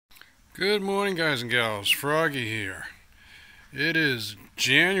Good morning, guys and gals. Froggy here. It is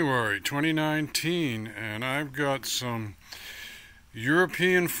January 2019 and I've got some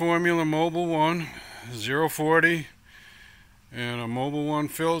European Formula Mobil 1 040 and a Mobil 1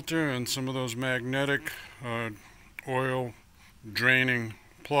 filter and some of those magnetic oil draining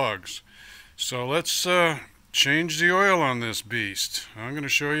plugs. So let's change the oil on this beast. I'm going to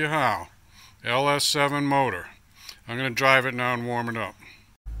show you how. LS7 motor. I'm going to drive it now and warm it up.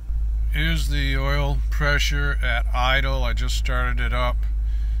 Here's the oil pressure at idle. I just started it up.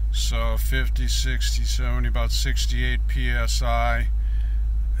 So 50, 60, 70, about 68 psi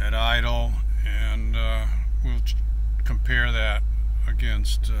at idle. And we'll compare that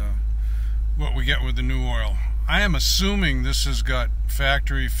against what we get with the new oil. I am assuming this has got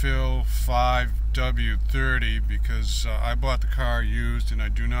factory fill 5W30 because I bought the car used and I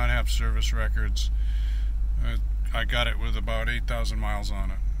do not have service records. I got it with about 8,000 miles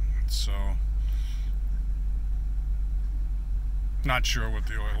on it. So, not sure what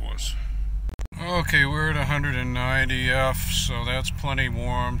the oil was. Okay, we're at 190 F, so that's plenty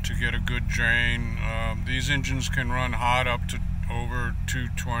warm to get a good drain. These engines can run hot up to over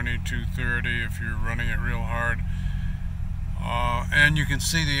 220, 230 if you're running it real hard. And you can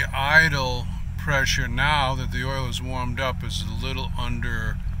see the idle pressure now that the oil is warmed up is a little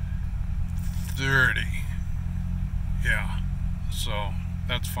under 30. Yeah, so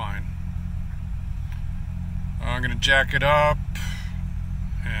that's fine. I'm going to jack it up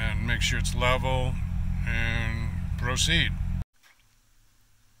and make sure it's level and proceed.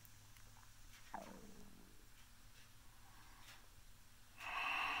 I'm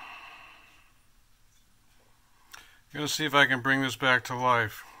going to see if I can bring this back to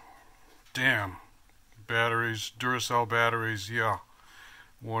life. Damn. Batteries, Duracell batteries, yeah.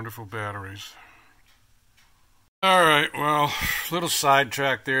 Wonderful batteries. Alright, well, little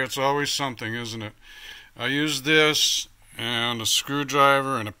sidetrack there. It's always something, isn't it? I used this and a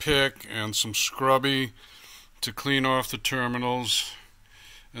screwdriver and a pick and some scrubby to clean off the terminals.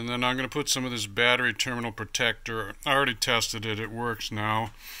 And then I'm going to put some of this battery terminal protector. I already tested it. It works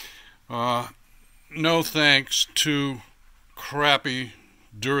now. No thanks to crappy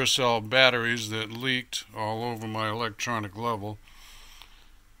Duracell batteries that leaked all over my electronic level.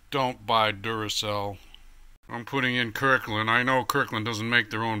 Don't buy Duracell. I'm putting in Kirkland. I know Kirkland doesn't make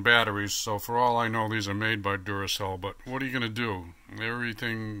their own batteries, so for all I know these are made by Duracell, but what are you going to do?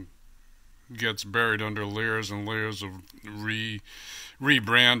 Everything gets buried under layers and layers of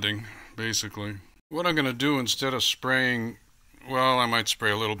rebranding, basically. What I'm going to do instead of spraying, well, I might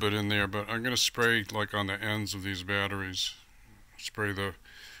spray a little bit in there, but I'm going to spray like on the ends of these batteries. Spray the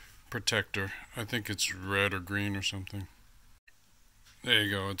protector. I think it's red or green or something. There you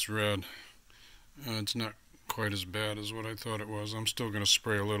go, it's red. It's not quite as bad as what I thought it was. I'm still going to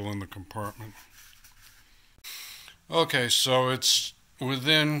spray a little in the compartment. Okay, so it's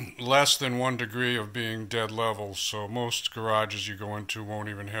within less than 1 degree of being dead level, so most garages you go into won't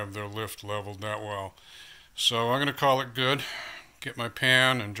even have their lift leveled that well. So I'm going to call it good, get my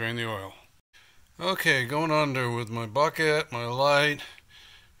pan and drain the oil. Okay, going under with my bucket, my light,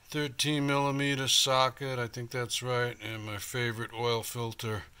 13mm socket, I think that's right, and my favorite oil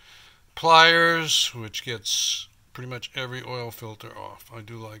filter pliers, which gets pretty much every oil filter off. I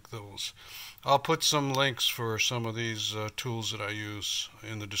do like those. I'll put some links for some of these tools that I use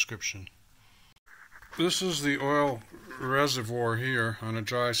in the description. This is the oil reservoir here on a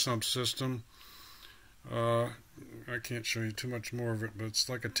dry sump system. I can't show you too much more of it, but it's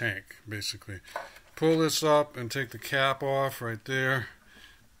like a tank, basically. Pull this up and take the cap off right there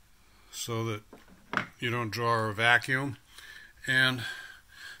so that you don't draw a vacuum. And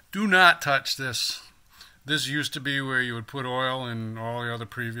do not touch this. This used to be where you would put oil in all the other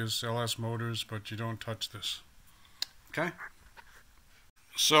previous LS motors, but you don't touch this. Okay?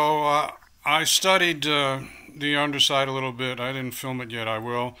 So I studied the underside a little bit. I didn't film it yet. I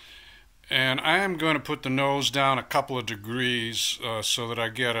will. And I am going to put the nose down a couple of degrees so that I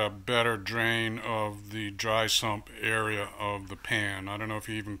get a better drain of the dry sump area of the pan. I don't know if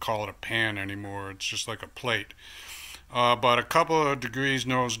you even call it a pan anymore. It's just like a plate. But a couple of degrees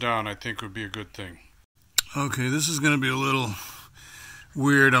nose down I think would be a good thing. Okay, this is going to be a little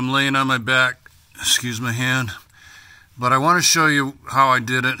weird. I'm laying on my back, excuse my hand, but I want to show you how I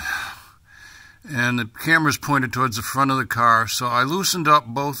did it. And the camera's pointed towards the front of the car, so I loosened up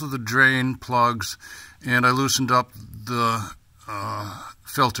both of the drain plugs and I loosened up the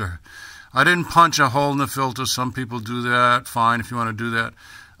filter. I didn't punch a hole in the filter. Some people do that. Fine if you want to do that.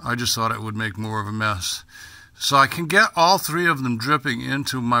 I just thought it would make more of a mess. So I can get all three of them dripping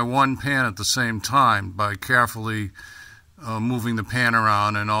into my one pan at the same time by carefully moving the pan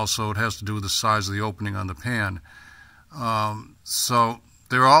around, and also it has to do with the size of the opening on the pan. So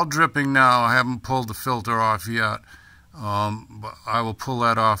they're all dripping now. I haven't pulled the filter off yet, but I will pull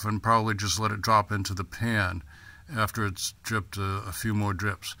that off and probably just let it drop into the pan after it's dripped a few more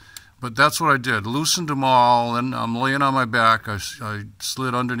drips. But that's what I did. Loosened them all, and I'm laying on my back. I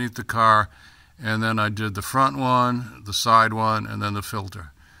slid underneath the car, and then I did the front one, the side one, and then the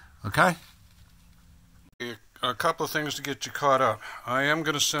filter. Okay? A couple of things to get you caught up. I am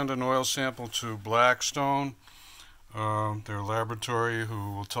going to send an oil sample to Blackstone, their laboratory,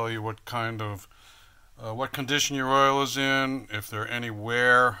 who will tell you what kind of, what condition your oil is in, if there are any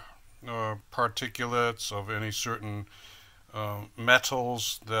wear particulates of any certain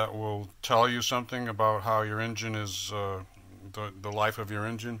metals that will tell you something about how your engine is, the life of your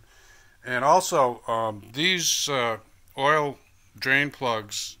engine. And also, these oil drain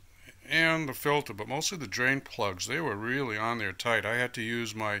plugs and the filter, but mostly the drain plugs, they were really on there tight. I had to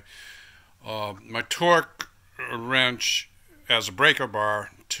use my my torque wrench as a breaker bar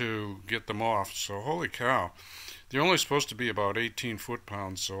to get them off. So holy cow, they're only supposed to be about 18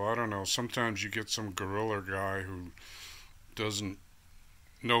 foot-pounds, so I don't know, sometimes you get some gorilla guy who doesn't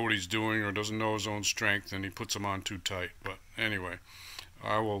know what he's doing or doesn't know his own strength, and he puts them on too tight. But anyway,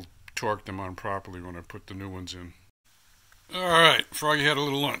 I will torque them on properly when I put the new ones in. Alright, Froggy had a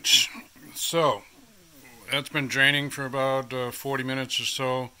little lunch. So, that's been draining for about 40 minutes or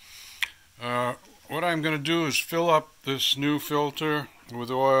so. What I'm going to do is fill up this new filter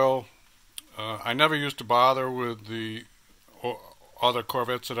with oil. I never used to bother with the other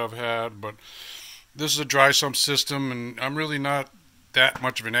Corvettes that I've had, but this is a dry sump system, and I'm really not that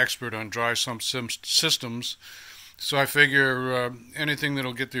much of an expert on dry sump systems. So I figure anything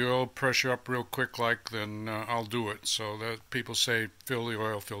that'll get the oil pressure up real quick, then I'll do it. So that people say fill the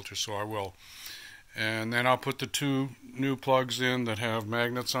oil filter, so I will. And then I'll put the two new plugs in that have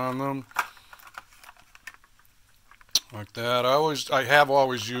magnets on them, like that. I have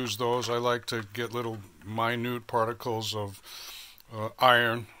always used those. I like to get little minute particles of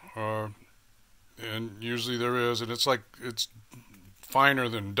iron, and usually there is, and it's finer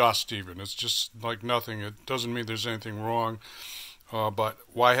than dust even. It's just like nothing. It doesn't mean there's anything wrong, but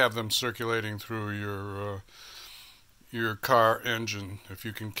why have them circulating through your car engine if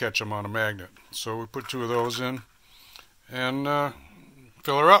you can catch them on a magnet? So we put two of those in and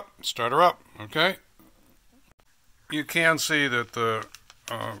fill her up, start her up, okay? You can see that the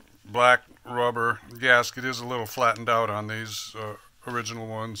black rubber gasket is a little flattened out on these original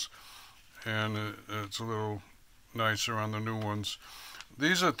ones, and it's a little nicer on the new ones.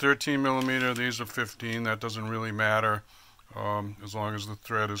 These are 13 millimeter, these are 15. That doesn't really matter as long as the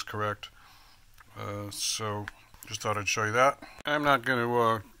thread is correct. So just thought I'd show you that. I'm not going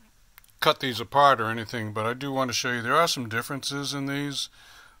to cut these apart or anything, but I do want to show you there are some differences in these.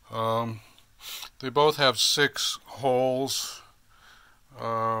 They both have 6 holes.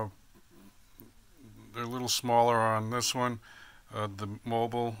 They're a little smaller on this one, the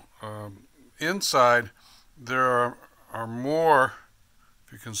mobil. Inside there are more,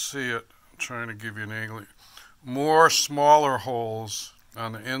 if you can see it, I'm trying to give you an angle, more smaller holes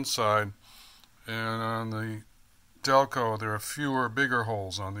on the inside, and on the Delco there are fewer bigger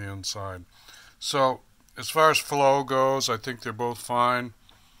holes on the inside. So as far as flow goes, I think they're both fine.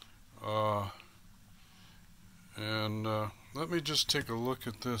 Let me just take a look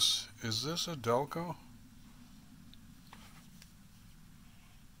at this. Is this a Delco?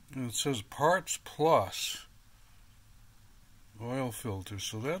 And it says Parts Plus oil filter,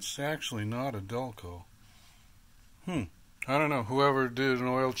 so that's actually not a Delco. I don't know. Whoever did an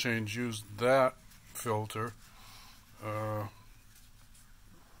oil change used that filter.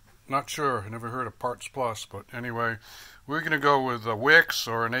 Not sure. I never heard of Parts Plus, but anyway, we're going to go with a Wix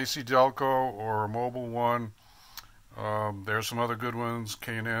or an AC Delco or a Mobil one. There's some other good ones.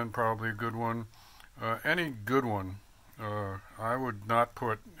 K&N, probably a good one. Any good one. I would not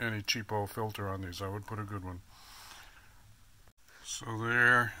put any cheapo filter on these. I would put a good one. So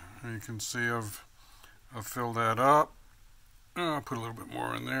there, you can see I've filled that up. I'll put a little bit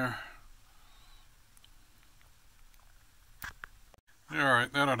more in there.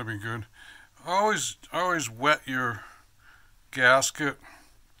 Alright, that ought to be good. Always wet your gasket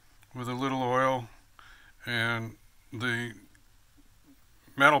with a little oil, and the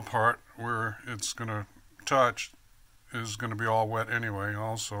metal part where it's going to touch is going to be all wet anyway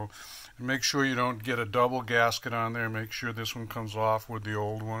also. And make sure you don't get a double gasket on there. Make sure this one comes off with the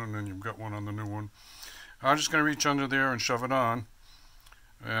old one, and then you've got one on the new one. I'm just going to reach under there and shove it on,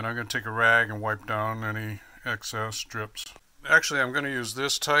 and I'm going to take a rag and wipe down any excess drips. Actually, I'm going to use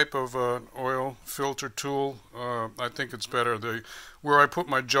this type of oil filter tool. I think it's better. Where I put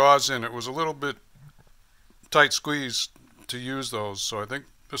my jaws in, it was a little bit tight squeeze to use those, so I think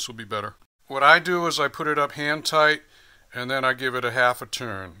this will be better. What I do is I put it up hand tight, and then I give it a half a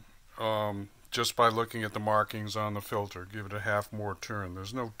turn, just by looking at the markings on the filter. Give it a half more turn.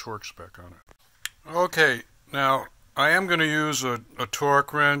 There's no torque spec on it. Okay, now I am going to use a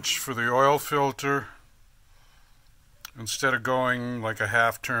torque wrench for the oil filter. Instead of going like a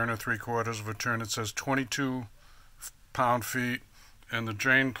half turn or 3/4 of a turn, it says 22 pound-feet, and the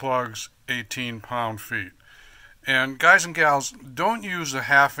drain plug's 18 pound-feet. And guys and gals, don't use a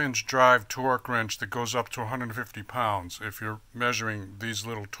half-inch drive torque wrench that goes up to 150 pounds if you're measuring these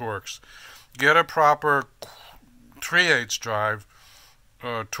little torques. Get a proper 3/8 drive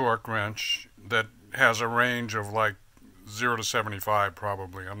torque wrench that has a range of like 0 to 75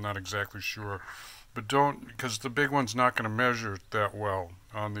 probably. I'm not exactly sure. But don't, because the big one's not going to measure that well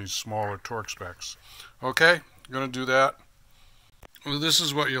on these smaller torque specs. Okay, I'm going to do that. Well, this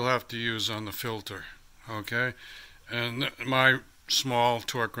is what you'll have to use on the filter. Okay, and my small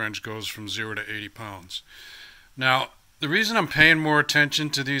torque wrench goes from 0 to 80 pounds. Now, the reason I'm paying more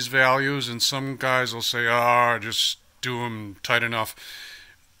attention to these values, and some guys will say, just do them tight enough.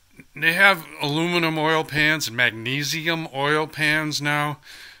 They have aluminum oil pans and magnesium oil pans now,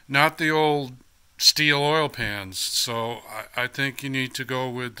 not the old steel oil pans, so I think you need to go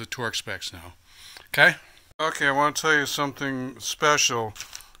with the torque specs now. Okay? Okay, I want to tell you something special.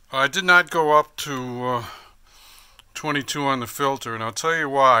 I did not go up to 22 on the filter, and I'll tell you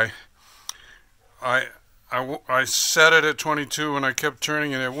why. I set it at 22 and I kept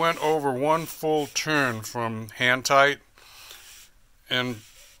turning, and it went over one full turn from hand tight and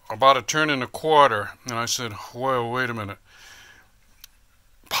about a turn and a quarter, and I said, whoa, wait a minute.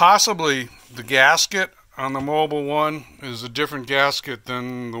 Possibly the gasket on the mobile one is a different gasket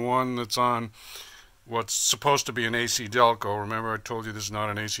than the one that's on what's supposed to be an AC Delco. Remember I told you this is not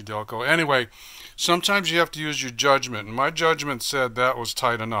an AC Delco. Anyway, sometimes you have to use your judgment, and my judgment said that was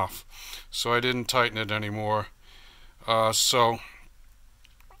tight enough, so I didn't tighten it anymore. So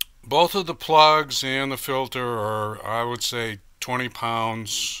both of the plugs and the filter are, I would say, 20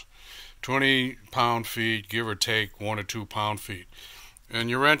 pounds, 20 pound-feet, give or take 1 or 2 pound-feet. And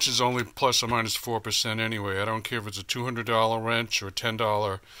your wrench is only plus or minus 4% anyway. I don't care if it's a $200 wrench or a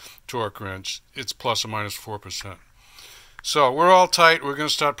 $10 torque wrench. It's plus or minus 4%. So we're all tight. We're going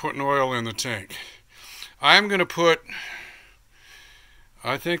to start putting oil in the tank. I'm going to put,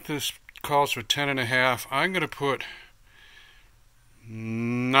 I think this calls for 10.5. I'm going to put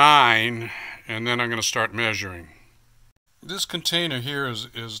 9, and then I'm going to start measuring. This container here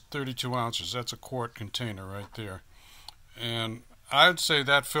is 32 ounces. That's a quart container right there. And I'd say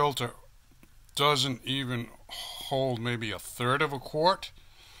that filter doesn't even hold maybe a third of a quart.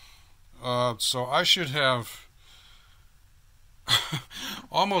 So I should have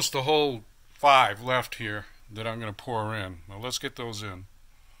almost the whole 5 left here that I'm going to pour in. Now let's get those in.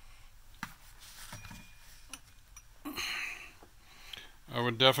 I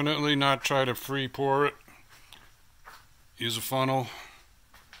would definitely not try to free pour it. Use a funnel.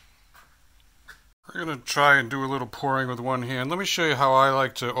 We're going to try and do a little pouring with one hand. Let me show you how I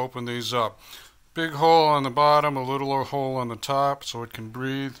like to open these up. Big hole on the bottom, a little hole on the top so it can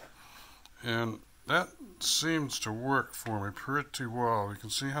breathe. And that seems to work for me pretty well. You can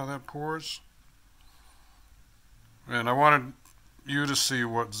see how that pours. And I wanted you to see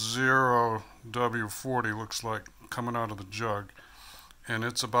what 0W40 looks like coming out of the jug. And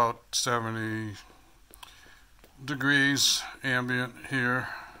it's about 70 degrees ambient here,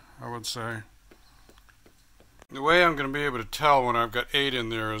 I would say. The way I'm going to be able to tell when I've got 8 in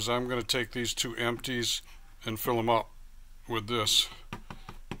there is I'm going to take these 2 empties and fill them up with this.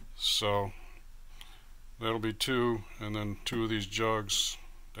 So that'll be 2, and then 2 of these jugs,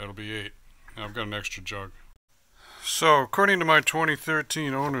 that'll be 8. Now I've got an extra jug. So according to my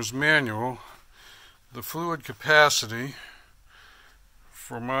 2013 owner's manual, the fluid capacity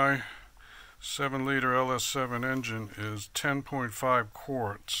for my 7-liter LS7 engine is 10.5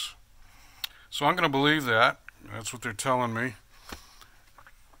 quarts. So I'm going to believe that. That's what they're telling me.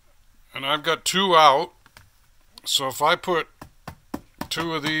 And I've got 2 out. So if I put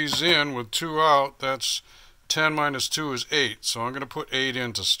 2 of these in with 2 out, that's 10 minus 2 is 8. So I'm going to put 8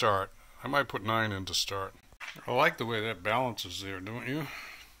 in to start. I might put 9 in to start. I like the way that balances there, don't you?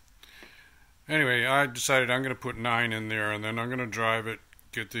 Anyway, I decided I'm going to put 9 in there, and then I'm going to drive it,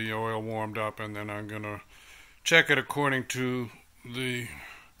 get the oil warmed up, and then I'm going to check it according to the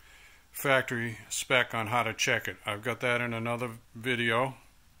factory spec on how to check it. I've got that in another video.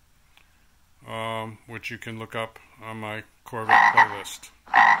 which you can look up on my Corvette playlist.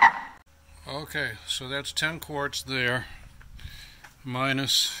 Okay, so that's 10 quarts there,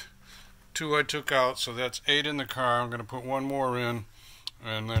 minus 2 I took out, so that's 8 in the car. I'm going to put 1 more in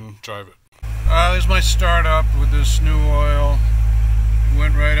and then drive it. There's my startup with this new oil.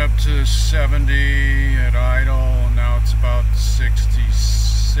 Went right up to 70 at idle, and now it's about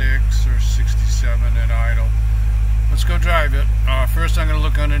 66 or 67 at idle. Let's go drive it. First I'm going to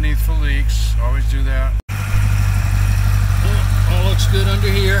look underneath for leaks. Always do that. All looks good under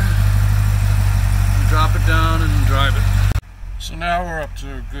here. Drop it down and drive it. So now we're up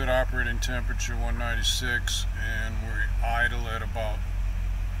to a good operating temperature, 196, and we're idle at about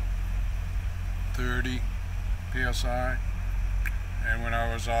 30 psi. And when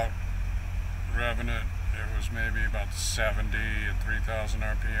I was out revving it, it was maybe about 70 at 3,000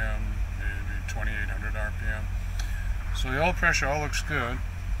 RPM, maybe 2,800 RPM. So the oil pressure all looks good.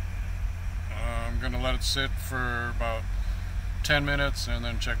 I'm going to let it sit for about 10 minutes and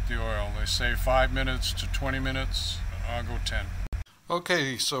then check the oil. They say 5 minutes to 20 minutes. I'll go 10.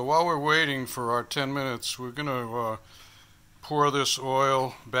 Okay, so while we're waiting for our 10 minutes, we're going to pour this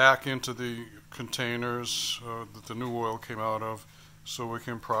oil back into the containers that the new oil came out of, so we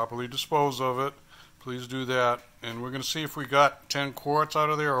can properly dispose of it. Please do that. And we're going to see if we got 10 quarts out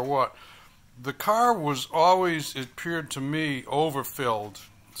of there or what. The car was always, it appeared to me, overfilled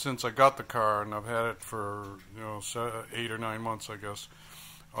since I got the car, and I've had it for 8 or 9 months, I guess.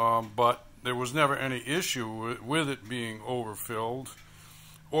 But there was never any issue with it being overfilled.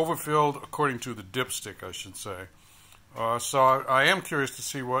 Overfilled according to the dipstick, I should say. So I am curious to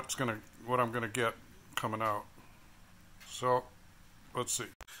see what I'm gonna get coming out. So let's see.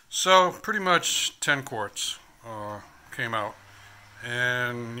 So pretty much 10 quarts came out,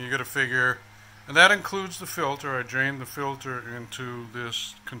 and you got to figure, and that includes the filter. I drained the filter into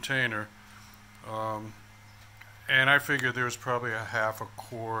this container, and I figured there's probably a half a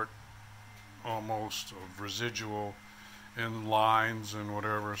quart almost of residual in lines and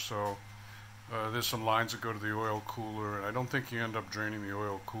whatever. So there's some lines that go to the oil cooler, and I don't think you end up draining the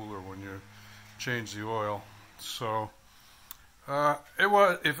oil cooler when you change the oil. So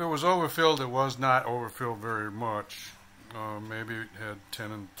if it was overfilled, it was not overfilled very much. Maybe it had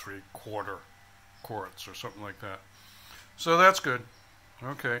 10 3/4 quarts or something like that. So that's good.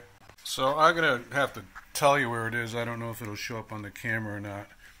 Okay. So I'm going to have to tell you where it is. I don't know if it'll show up on the camera or not,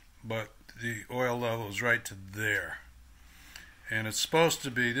 but the oil level is right to there. And it's supposed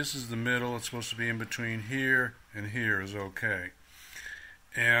to be, this is the middle, it's supposed to be in between here and here is okay.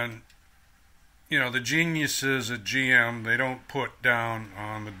 And the geniuses at GM, they don't put down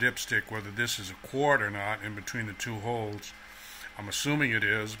on the dipstick whether this is a quart or not in between the two holes. I'm assuming it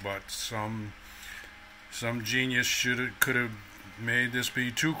is, but some genius could have made this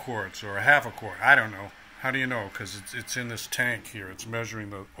be 2 quarts or a half a quart. I don't know. How do you know? Because it's in this tank here. It's measuring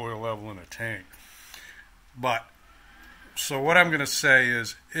the oil level in a tank. But so what I'm going to say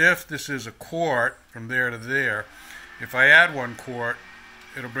is, if this is a quart from there to there, if I add 1 quart,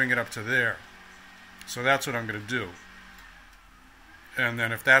 it'll bring it up to there. So that's what I'm going to do. And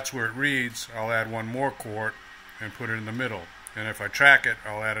then if that's where it reads, I'll add 1 more quart and put it in the middle. And if I track it,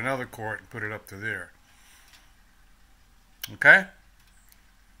 I'll add another quart and put it up to there. Okay?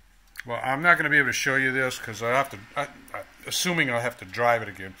 Well, I'm not going to be able to show you this because assuming I'll have to drive it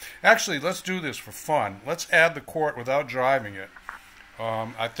again. Actually, let's do this for fun. Let's add the quart without driving it.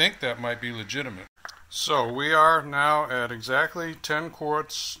 I think that might be legitimate. So we are now at exactly 10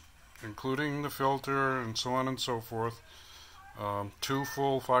 quarts, including the filter and so on and so forth. 2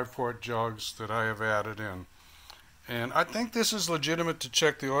 full 5-quart jugs that I have added in. And I think this is legitimate to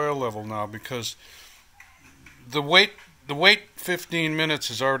check the oil level now, because the wait 15 minutes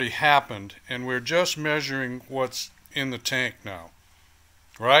has already happened, and we're just measuring what's in the tank now.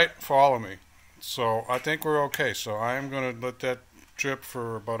 Right? Follow me. So I think we're okay. So I am going to let that drip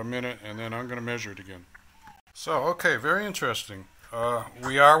for about a minute, and then I'm going to measure it again. So, okay, very interesting.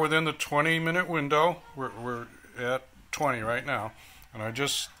 We are within the 20-minute window. We're at 20 right now, and I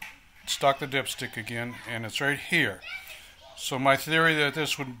just stuck the dipstick again, and it's right here. So my theory that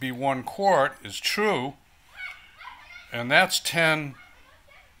this would be 1 quart is true, and that's 10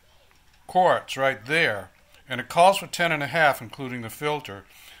 quarts right there. And it calls for 10.5 including the filter.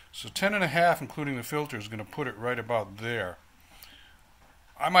 So 10.5 including the filter is going to put it right about there.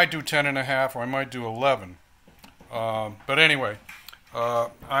 I might do 10.5 or I might do 11. But anyway,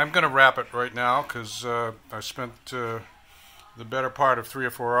 I'm going to wrap it right now because I spent the better part of 3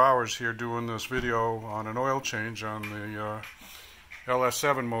 or 4 hours here doing this video on an oil change on the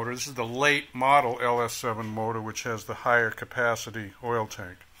LS7 motor. This is the late model LS7 motor, which has the higher capacity oil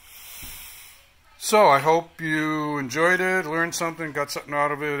tank. So I hope you enjoyed it, learned something, got something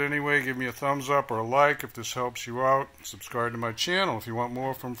out of it anyway. Give me a thumbs up or a like if this helps you out. Subscribe to my channel if you want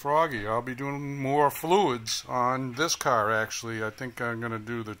more from Froggy. I'll be doing more fluids on this car actually. I think I'm going to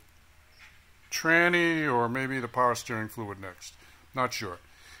do the tranny or maybe the power steering fluid next. Not sure.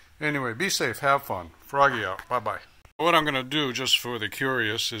 Anyway, be safe, have fun. Froggy out. Bye-bye. What I'm going to do, just for the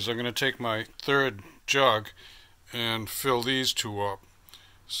curious, is I'm going to take my third jug and fill these two up.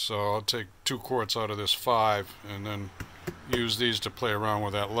 So I'll take 2 quarts out of this 5 and then use these to play around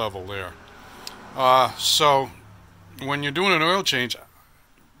with that level there. So when you're doing an oil change,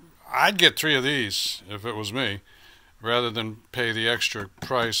 I'd get 3 of these if it was me, rather than pay the extra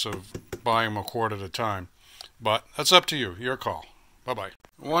price of buying them a quart at a time. But that's up to you. Your call. Bye-bye.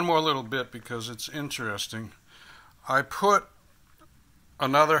 One more little bit because it's interesting. I put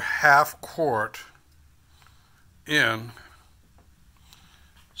another half quart in.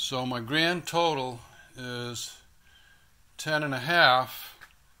 So my grand total is 10.5,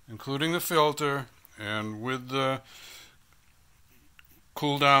 including the filter, and with the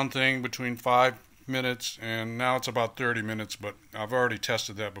cool down thing between 5 minutes and now it's about 30 minutes, but I've already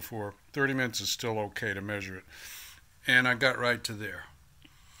tested that before. 30 minutes is still okay to measure it. And I got right to there.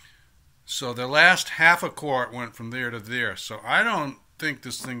 So the last half a quart went from there to there. So I don't think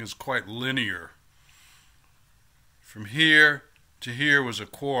this thing is quite linear. From here to here was a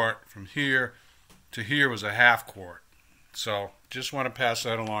quart. From here to here was a half quart. So just want to pass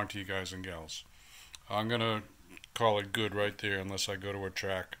that along to you guys and gals. I'm going to call it good right there unless I go to a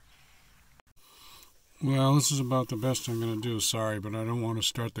track. Well, this is about the best I'm going to do. Sorry, but I don't want to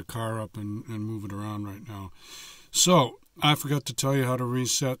start the car up and move it around right now. So I forgot to tell you how to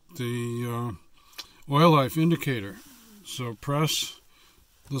reset the oil life indicator. So press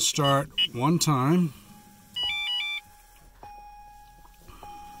the start one time.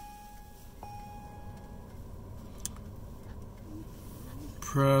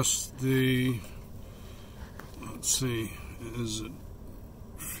 Press the, let's see, is it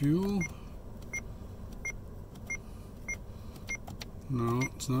fuel? No,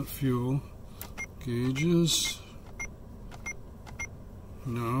 it's not fuel. Gauges.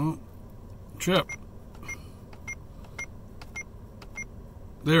 No. Trip.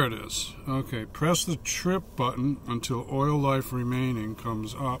 There it is. Okay, press the trip button until oil life remaining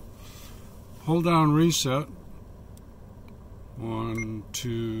comes up. Hold down reset. 1,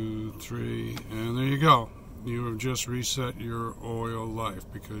 2, 3, and there you go. You have just reset your oil life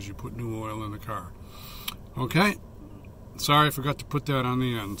because you put new oil in the car. Okay? Sorry, I forgot to put that on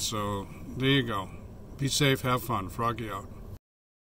the end. So there you go. Be safe, have fun. Froggy out.